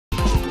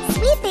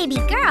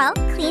baby girl,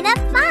 cleanup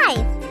 5.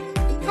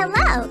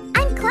 Hello,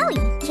 I'm Chloe.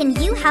 Can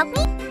you help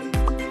me?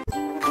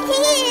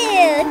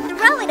 Ew,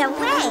 throw it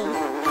away.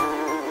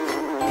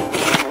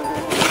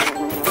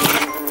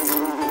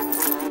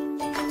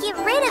 Get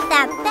rid of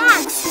that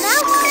bad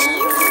smell,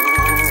 please.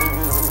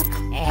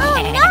 Oh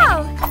no!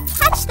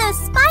 Catch those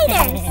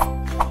spiders!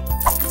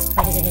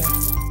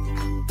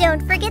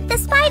 Don't forget the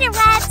spider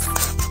webs!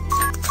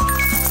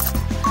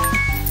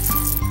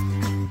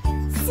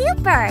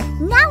 Super!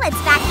 Now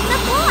let's vacuum the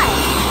floor!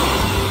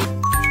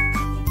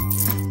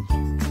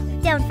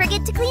 Don't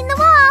forget to clean the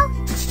wall!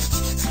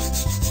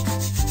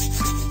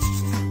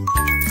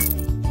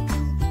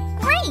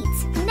 Great!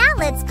 Now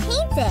let's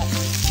paint it!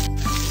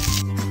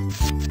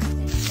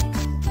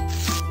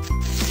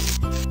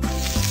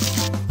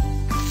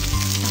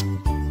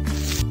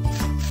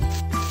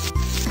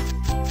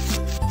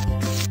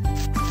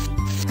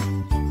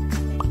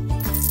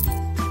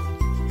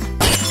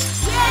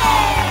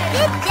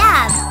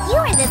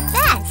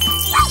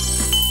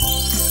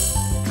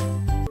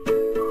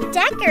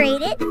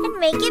 Decorate it and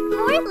make it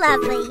more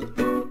lovely.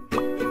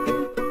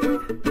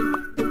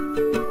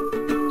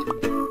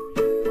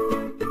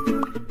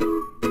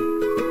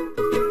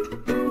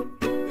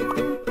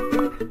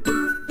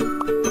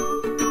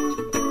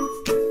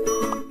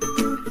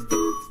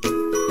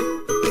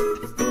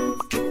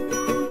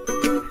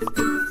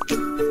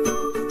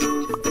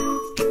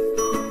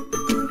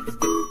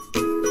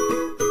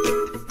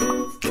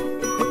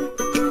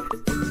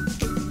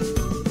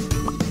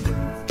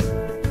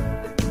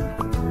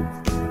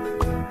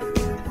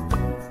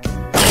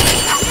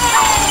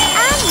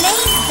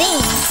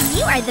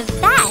 You are the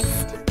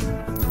best!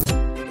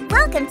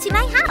 Welcome to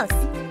my house.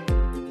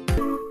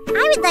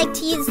 I would like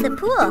to use the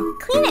pool.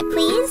 Clean it,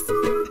 please.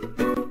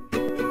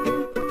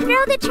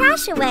 Throw the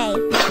trash away.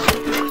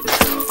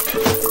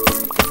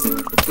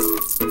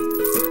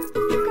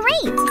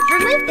 Great!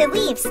 Remove the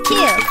leaves,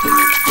 too.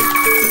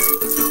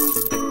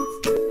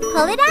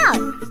 Pull it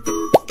out.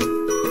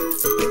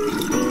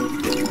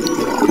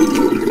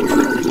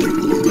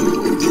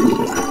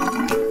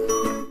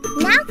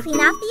 Now clean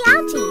off the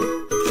algae.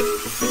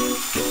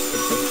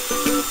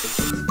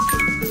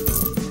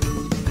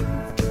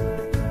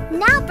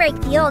 Now break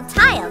the old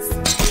tiles.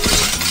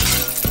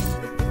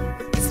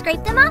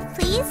 Scrape them off,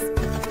 please.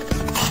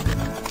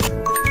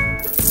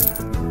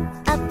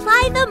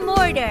 Apply the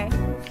mortar.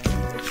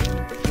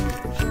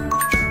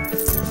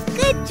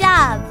 Good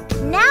job!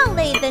 Now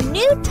lay the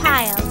new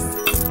tiles.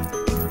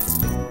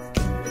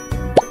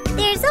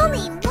 There's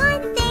only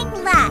one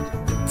thing left,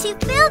 to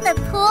fill the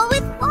pool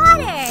with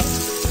water.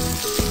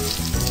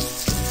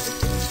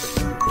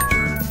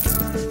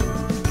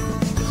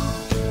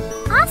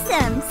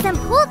 Awesome! Some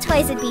pool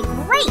toys would be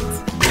great!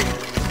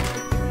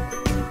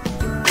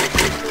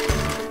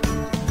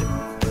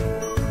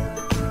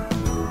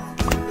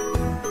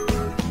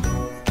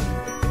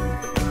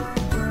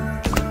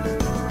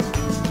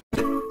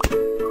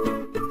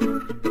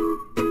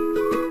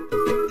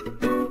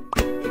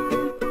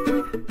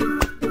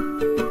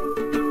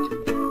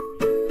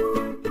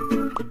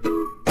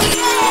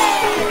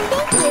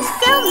 Thank you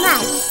so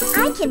much! I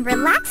can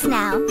relax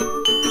now.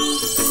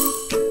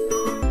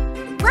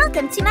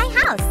 Welcome to my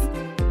house.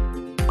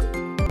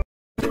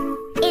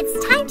 It's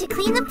time to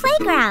clean the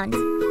playground.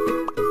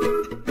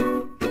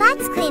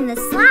 Let's clean the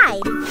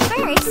slide.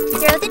 First,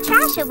 throw the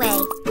trash away.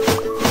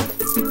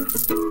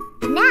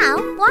 Now,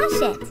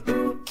 wash it.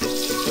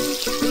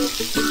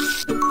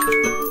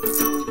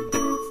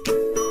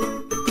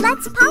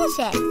 Let's polish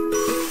it.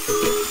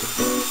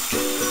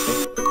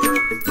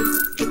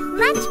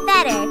 Much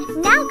better.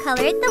 Now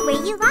color it the way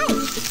you like.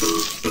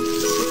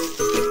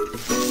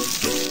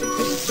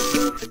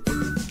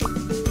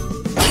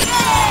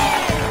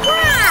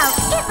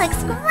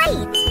 Looks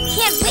great!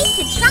 Can't wait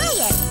to try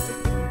it!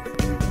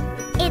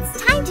 It's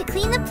time to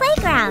clean the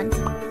playground.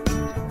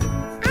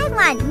 I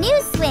want new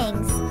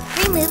swings.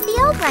 Remove the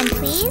old one,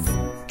 please.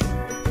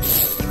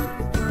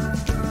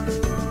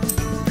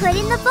 Put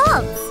in the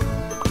bolts.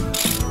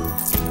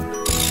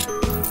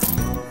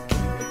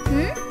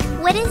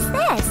 What is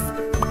this?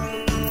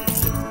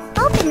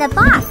 Open the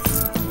box.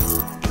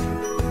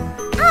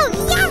 Oh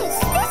yes!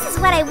 This is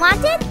what I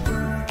wanted!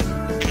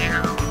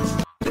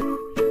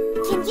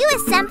 Can you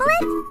assemble it?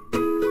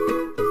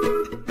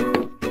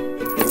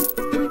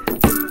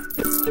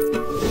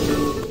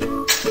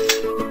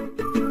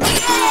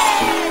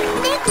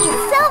 Thank you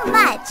so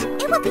much!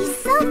 It will be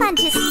so fun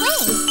to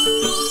swing!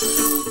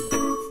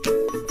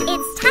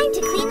 It's time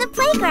to clean the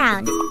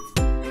playground!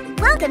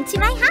 Welcome to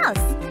my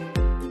house!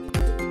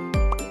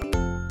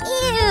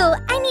 Ew!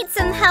 I need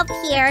some help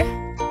here!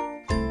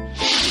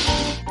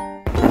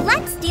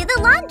 Let's do the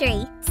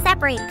laundry!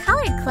 Separate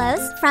colored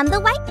clothes from the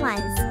white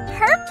ones.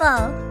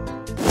 Purple,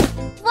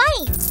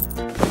 white,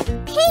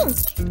 pink,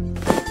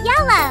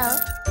 yellow,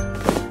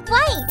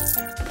 white,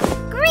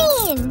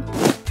 green,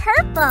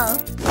 purple,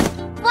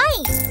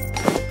 white,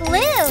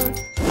 blue.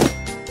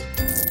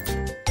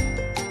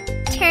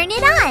 Turn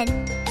it on.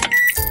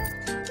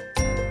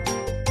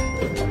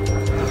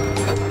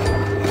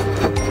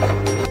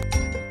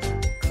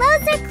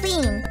 clothes are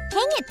clean.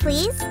 Hang it,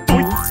 please.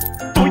 Good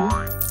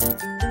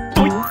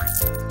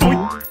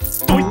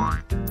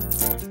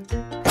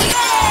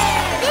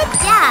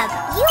job!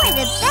 You are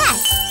the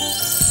best!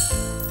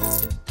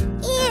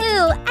 Ew!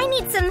 I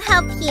need some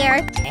help here.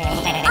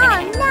 Oh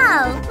no!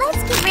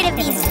 Let's get rid of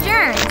these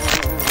germs.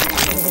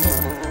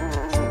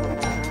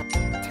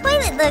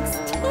 Toilet looks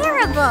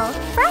terrible.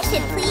 Brush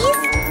it, please.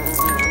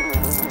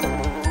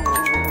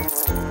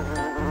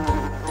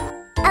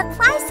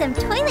 Apply some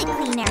toilet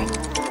cleaner.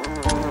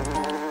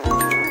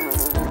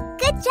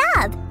 Good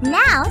job!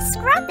 Now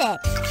scrub it.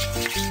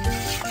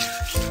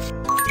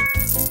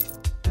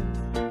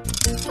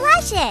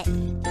 Flush it.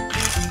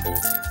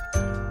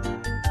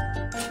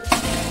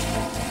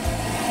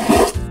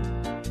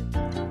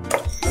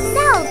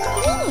 So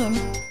clean.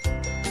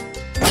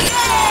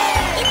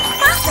 It's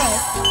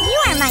spotless. You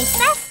are my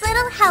best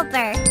little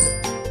helper.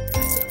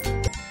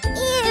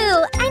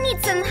 Ew, I need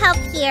some help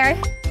here.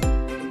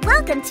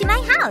 Welcome to my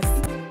house.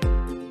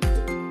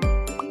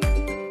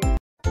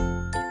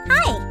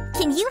 Hi,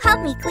 can you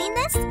help me clean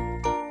this?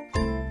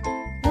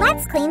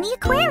 Let's clean the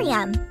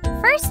aquarium.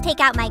 First, take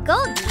out my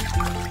gold.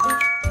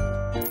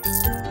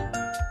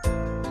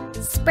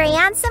 Spray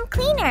on some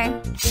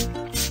cleaner.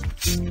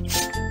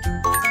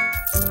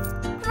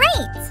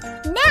 Great!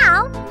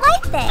 Now,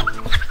 wipe it.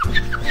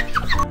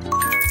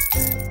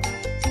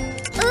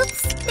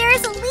 Oops,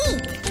 there's a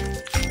leak.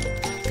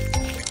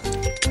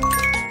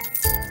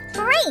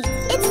 Great,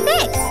 it's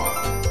fixed.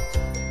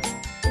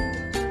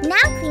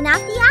 Now clean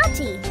off the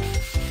algae.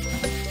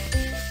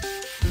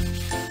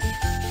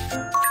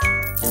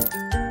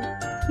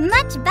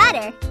 Much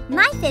better.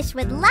 My fish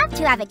would love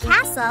to have a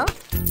castle.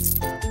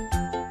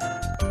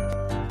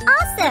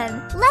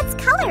 Awesome! Let's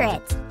color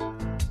it.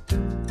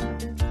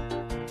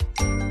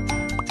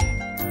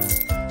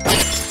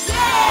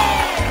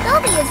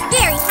 Goldie is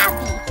very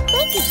happy.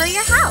 Thank you for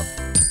your help.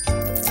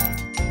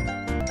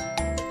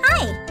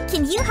 Hi,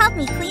 can you help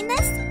me clean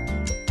this?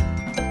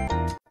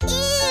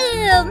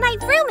 Ew, my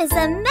room is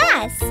a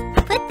mess.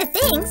 Put the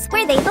things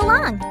where they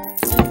belong.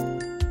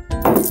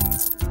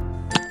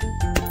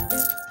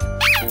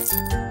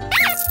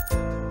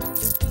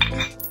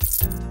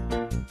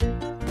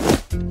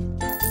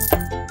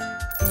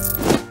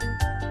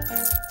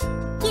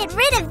 Get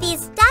rid of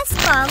these dust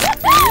balls,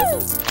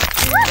 please.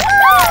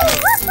 Woohoo!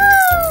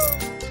 Woohoo!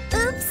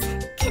 Oops,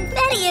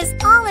 confetti is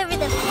all over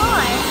the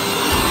floor.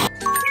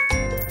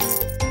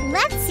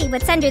 Let's see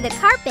what's under the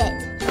carpet.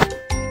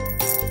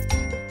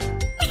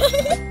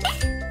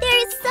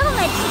 There's so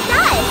much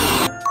dust.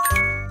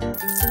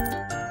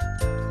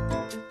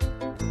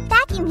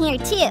 Vacuum here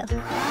too.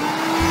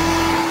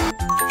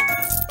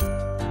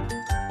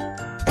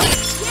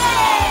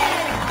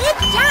 Good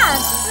job!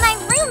 My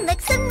room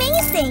looks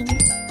amazing.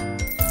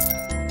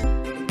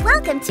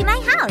 Welcome to my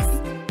house.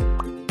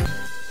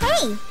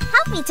 Hey,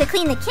 help me to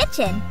clean the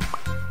kitchen.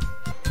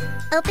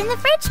 Open the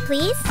fridge,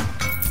 please.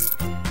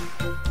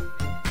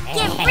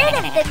 Get rid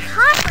of the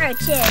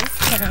cockroaches.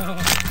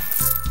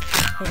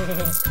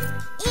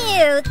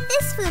 Ew,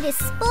 this food is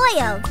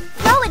spoiled.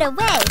 Throw it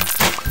away.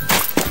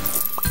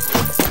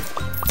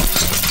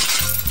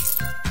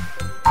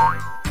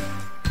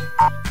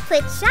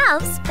 Put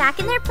shelves back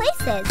in their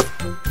places.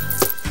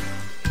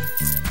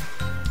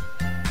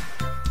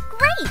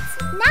 Great!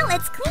 Now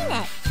let's clean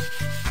it.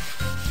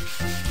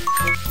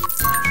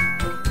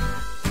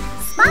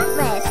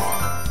 Spotless.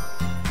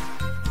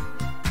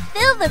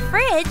 Fill the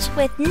fridge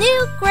with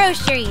new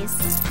groceries.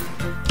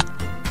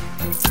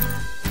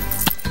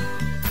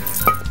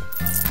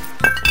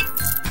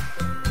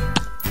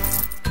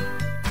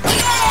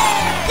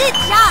 Good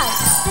job!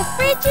 The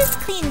fridge is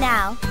clean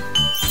now.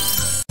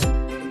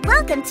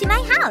 Welcome to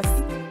my house.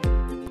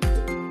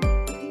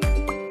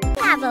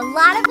 We have a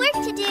lot of work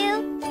to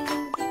do.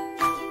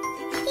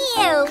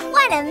 Ew,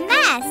 what a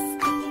mess!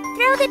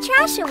 Throw the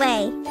trash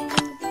away.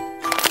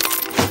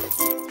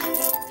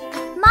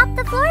 Mop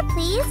the floor,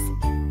 please.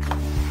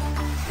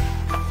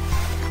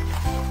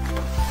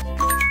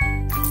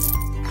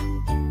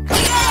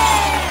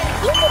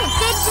 You did a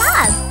good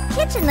job.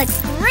 Kitchen looks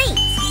great.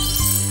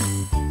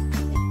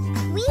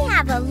 We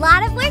have a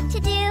lot of work to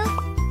do.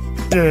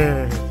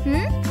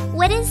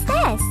 What is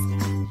this?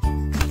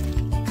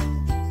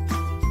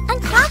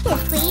 Unclog it,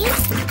 please.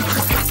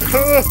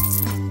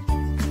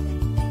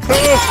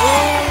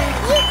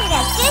 You did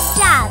a good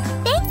job.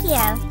 Thank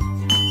you.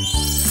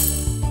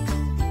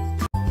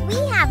 We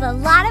have a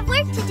lot of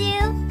work to do.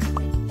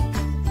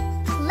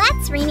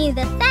 Let's renew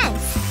the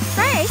fence.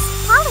 First,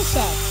 polish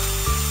it.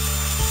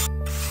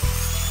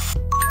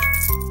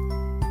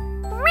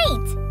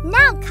 Great!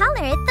 Now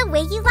color it the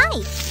way you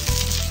like.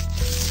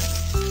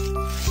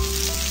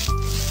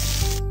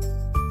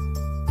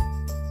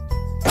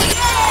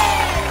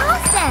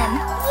 Awesome!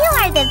 You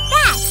are the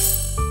best!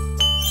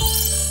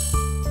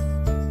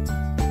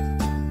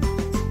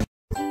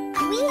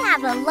 We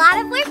have a lot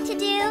of work to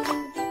do.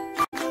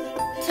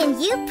 Can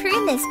you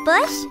prune this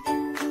bush?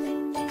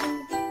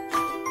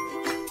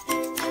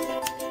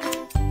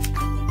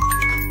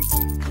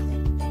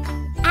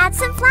 Add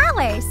some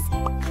flowers.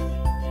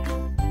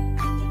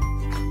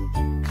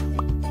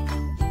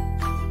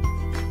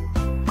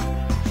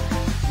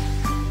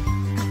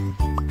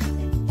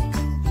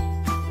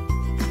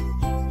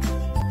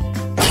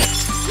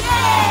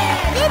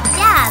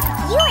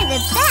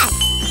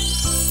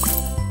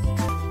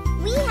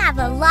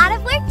 have a lot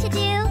of work to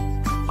do.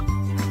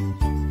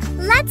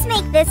 Let's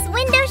make this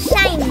window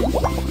shiny.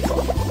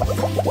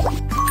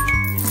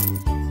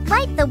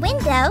 Wipe the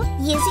window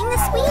using the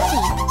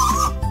squeegee.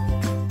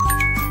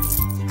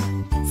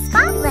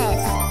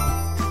 Spotless.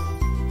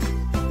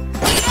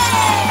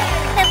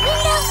 The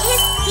window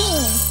is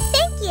clean.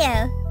 Thank you.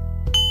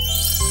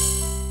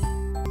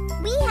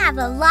 We have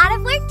a lot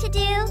of work to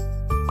do.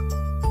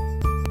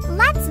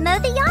 Let's mow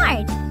the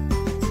yard.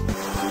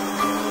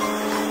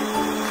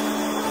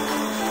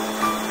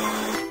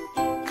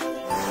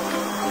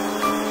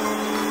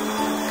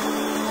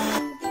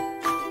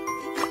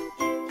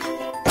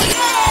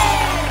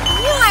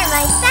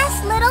 My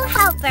best little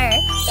helper.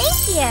 Thank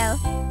you.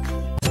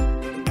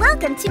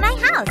 Welcome to my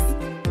house.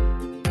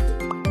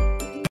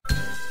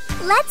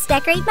 Let's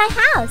decorate my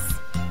house.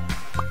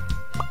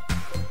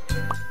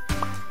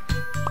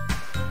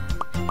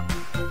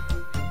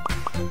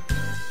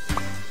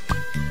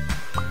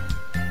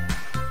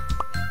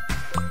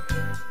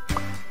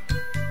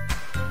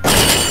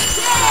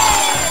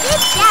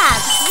 Good job.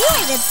 You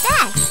are the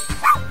best.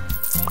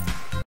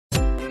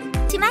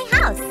 To my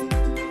house.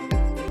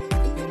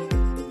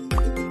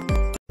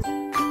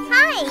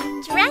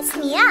 Dress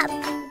me up.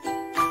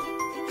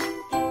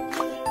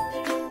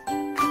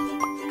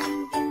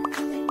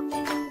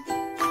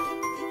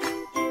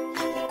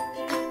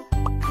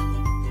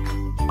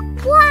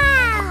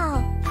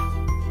 Wow!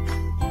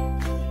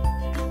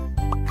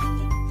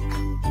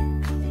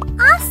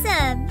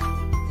 Awesome!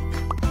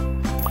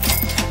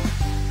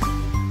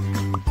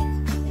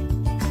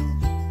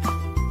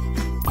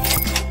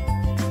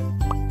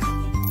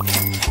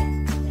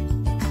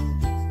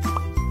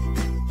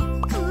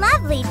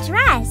 Lovely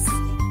dress.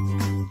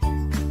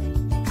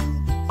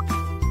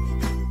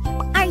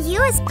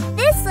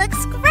 This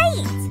looks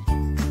great!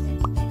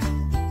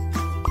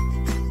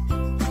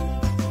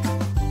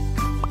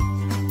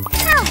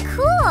 How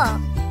cool!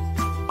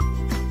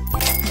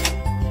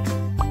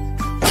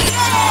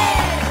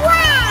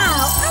 Wow!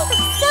 I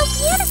look so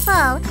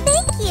beautiful!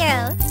 Thank you!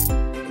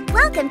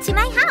 Welcome to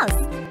my house!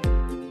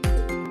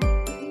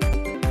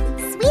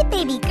 Sweet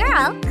baby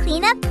girl,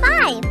 clean up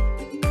 5!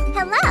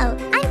 Hello,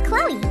 I'm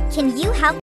Chloe. Can you help